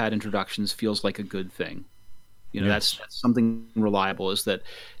year-on-year iPad introductions feels like a good thing. That's something reliable, is that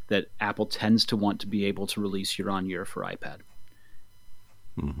Apple tends to want to be able to release year-on-year for iPad.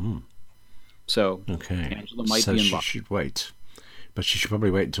 Mm-hmm. So, Angela might be in luck. She should wait. But she should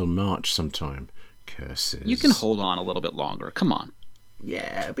probably wait until March sometime. Curses. You can hold on a little bit longer. Come on.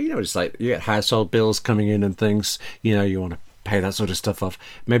 Yeah, but it's like you get household bills coming in and things. You want to pay that sort of stuff off.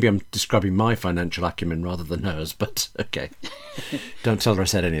 Maybe I'm describing my financial acumen rather than hers, but okay. Don't tell her I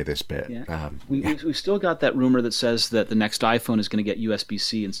said any of this bit. Yeah. We've still got that rumor that says that the next iPhone is going to get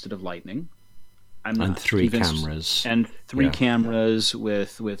USB-C instead of Lightning. I'm not and three convinced. cameras. And three cameras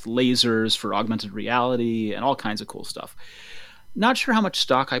with lasers for augmented reality and all kinds of cool stuff. Not sure how much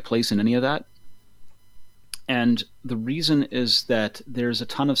stock I place in any of that. And the reason is that there's a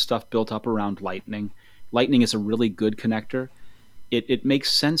ton of stuff built up around Lightning. Lightning is a really good connector. It makes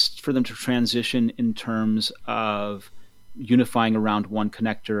sense for them to transition in terms of unifying around one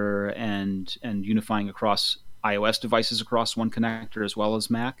connector and unifying across iOS devices across one connector as well as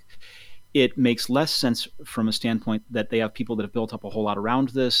Mac. It makes less sense from a standpoint that they have people that have built up a whole lot around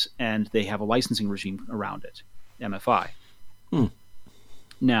this, and they have a licensing regime around it, MFI.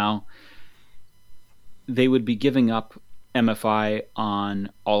 Now, they would be giving up MFI on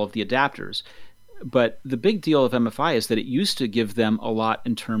all of the adapters. But the big deal of MFI is that it used to give them a lot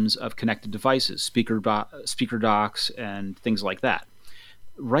in terms of connected devices, speaker docks, and things like that.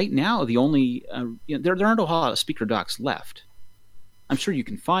 Right now, the only there aren't a whole lot of speaker docks left. I'm sure you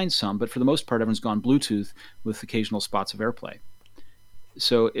can find some, but for the most part, everyone's gone Bluetooth with occasional spots of AirPlay.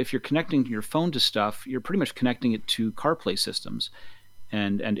 So if you're connecting your phone to stuff, you're pretty much connecting it to CarPlay systems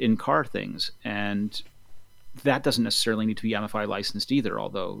and in-car things. And that doesn't necessarily need to be MFI licensed either,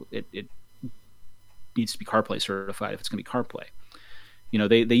 although it needs to be CarPlay certified if it's going to be CarPlay. You know,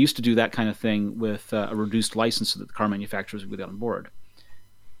 they used to do that kind of thing with a reduced license so that the car manufacturers would get on board.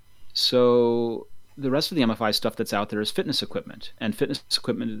 So the rest of the MFI stuff that's out there is fitness equipment, and fitness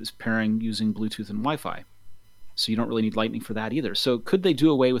equipment is pairing using Bluetooth and Wi-Fi. So you don't really need Lightning for that either. So could they do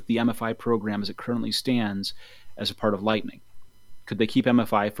away with the MFI program as it currently stands as a part of Lightning? Could they keep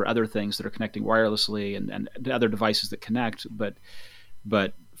MFI for other things that are connecting wirelessly and other devices that connect, but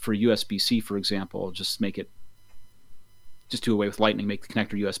for USB-C, for example, just do away with Lightning, make the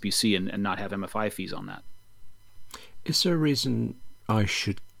connector USB-C and not have MFI fees on that? Is there a reason I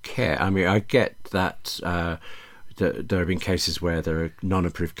should care? I mean, I get that there have been cases where there are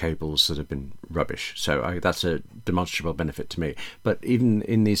non-approved cables that have been rubbish, so that's a demonstrable benefit to me. But even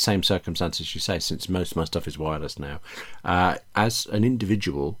in these same circumstances, you say, since most of my stuff is wireless now, as an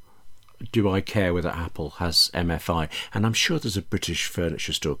individual, do I care whether Apple has MFI? And I'm sure there's a British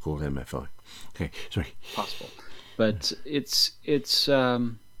furniture store called MFI. Okay, sorry. Possible. But it's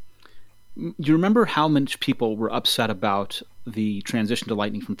you remember how much people were upset about the transition to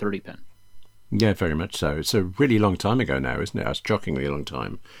Lightning from 30-pin? Yeah, very much so. It's a really long time ago now, isn't it? It's a shockingly long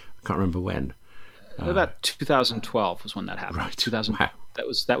time. I can't remember when. About 2012 was when that happened. Right. 2000. Wow. That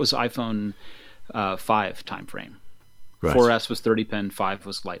was timeframe. Right. 4S was 30-pin, 5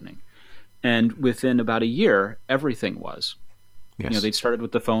 was Lightning. And within about a year, everything was. Yes. You know, they started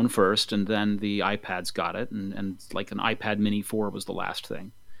with the phone first, and then the iPads got it, and like an iPad Mini 4 was the last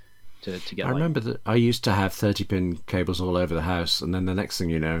thing to get. I remember that I used to have 30-pin cables all over the house, and then the next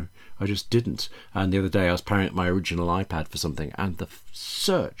thing you know, I just didn't. And the other day I was powering up my original iPad for something, and the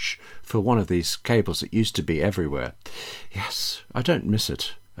search for one of these cables that used to be everywhere. Yes, I don't miss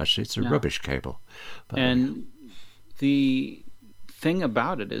it. Actually, it's a rubbish cable. But, and the thing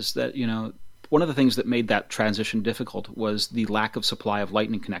about it is that, you know, one of the things that made that transition difficult was the lack of supply of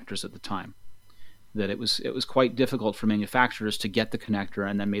Lightning connectors at the time. That it was quite difficult for manufacturers to get the connector,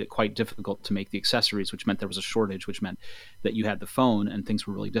 and then made it quite difficult to make the accessories, which meant there was a shortage, which meant that you had the phone and things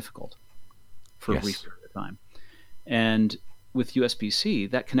were really difficult for a brief period of time. And with USB-C,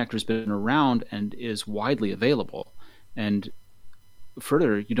 that connector's been around and is widely available. And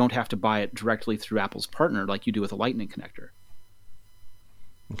further, you don't have to buy it directly through Apple's partner like you do with a Lightning connector.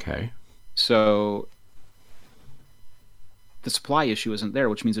 Okay. So the supply issue isn't there,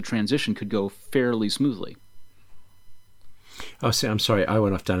 which means the transition could go fairly smoothly. Oh, see, I'm sorry, I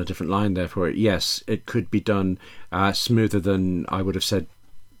went off down a different line there for it. Yes, it could be done smoother than I would have said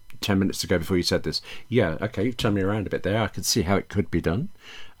 10 minutes ago before you said this. Yeah, okay, you've turned me around a bit there. I can see how it could be done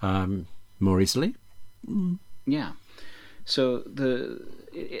more easily. Yeah. So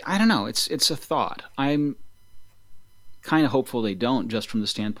I don't know. It's a thought. I'm kind of hopeful they don't, just from the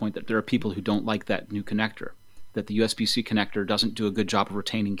standpoint that there are people who don't like that new connector, that the USB-C connector doesn't do a good job of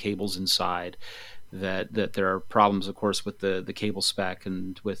retaining cables inside, that there are problems, of course, with the cable spec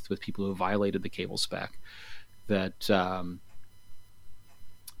and with people who have violated the cable spec. That,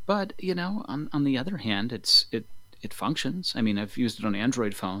 but you know, on the other hand, it functions. I mean, I've used it on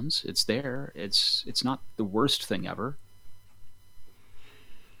Android phones. It's there. It's not the worst thing ever.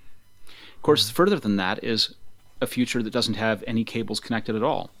 Of course, further than that is a future that doesn't have any cables connected at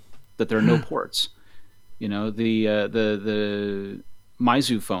all, that there are no ports. You know, the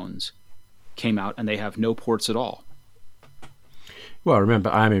Meizu phones came out and they have no ports at all. Well, remember,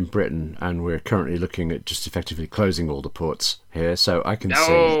 I'm in Britain and we're currently looking at just effectively closing all the ports here, so I can see.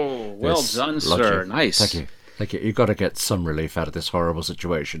 Oh, well done, sir. Nice. Thank you. Like, you've got to get some relief out of this horrible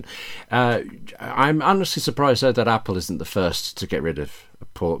situation. I'm honestly surprised, though, that Apple isn't the first to get rid of a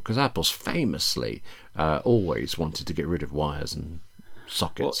port, because Apple's famously always wanted to get rid of wires and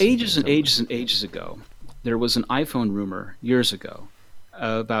sockets. Well, ages and ages ago, there was an iPhone rumor years ago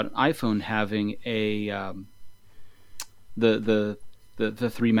about an iPhone having a the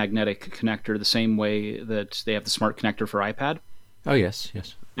 3 magnetic connector, the same way that they have the smart connector for iPad. Oh, yes.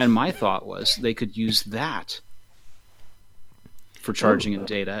 And my thought was they could use that for charging and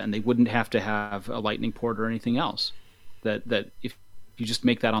data, and they wouldn't have to have a lightning port or anything else. That if you just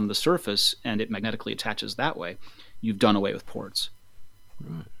make that on the surface and it magnetically attaches that way, you've done away with ports.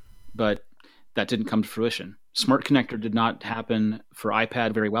 Right. But that didn't come to fruition. Smart connector did not happen for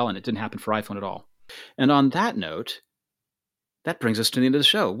iPad very well, and it didn't happen for iPhone at all. And on that note, that brings us to the end of the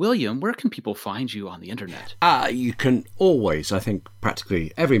show. William, where can people find you on the internet? You can always, I think,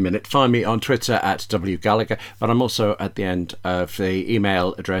 practically every minute, find me on Twitter at WGallagher, but I'm also at the end of the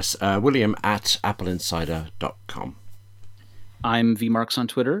email address, william@appleinsider.com. I'm VMarks on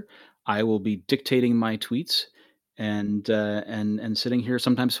Twitter. I will be dictating my tweets and sitting here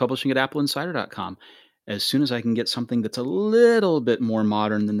sometimes publishing at appleinsider.com. As soon as I can get something that's a little bit more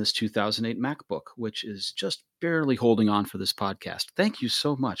modern than this 2008 MacBook, which is just barely holding on for this podcast. Thank you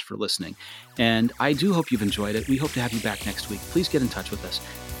so much for listening. And I do hope you've enjoyed it. We hope to have you back next week. Please get in touch with us.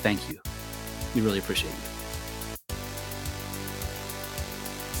 Thank you. We really appreciate you.